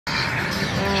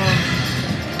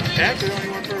Actually, only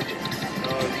one person.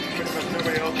 Pretty much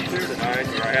nobody else is here tonight,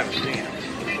 or I haven't seen him.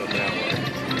 Let's put it that way.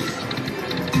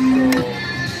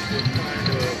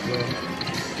 So,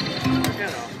 just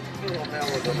kind of, little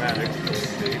melodramatic, so to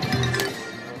speak.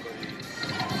 Nobody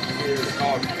here to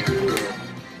talk to or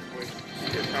waste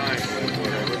your time with,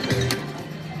 whatever. So,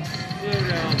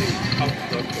 the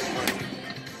outlook for money.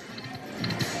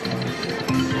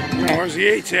 Oh, where's the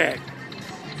 8s at?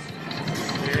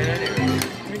 Yeah, anyway.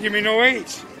 You give me no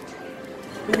 8s.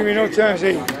 You give me no times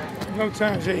 8. No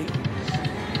times 8.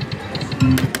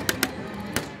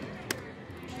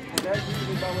 That's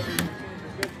usually about what these machines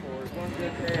are good for, is one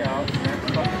good day out, and that's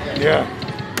fucking good. Yeah.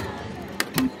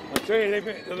 I'll tell you,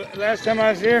 the last time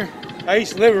I was here, I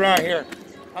used to live around here.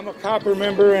 I'm a copper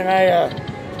member, and I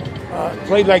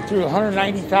played like through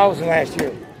 190,000 last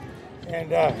year.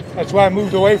 And that's why I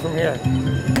moved away from here.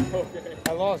 Okay.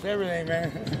 I lost everything,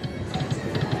 man.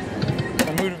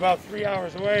 I moved about 3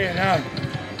 hours away, and now,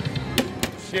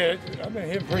 shit, I've been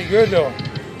hitting pretty good, though.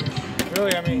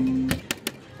 Really, I mean,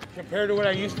 compared to what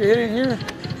I used to hit in here,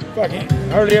 fucking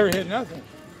hardly ever hit nothing.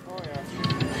 Oh, yeah.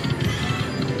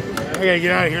 I gotta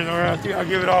get out of here, though. I'll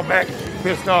give it all back.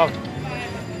 Pissed off.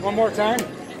 One more time.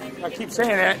 I keep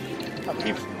saying that. I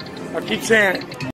keep saying it.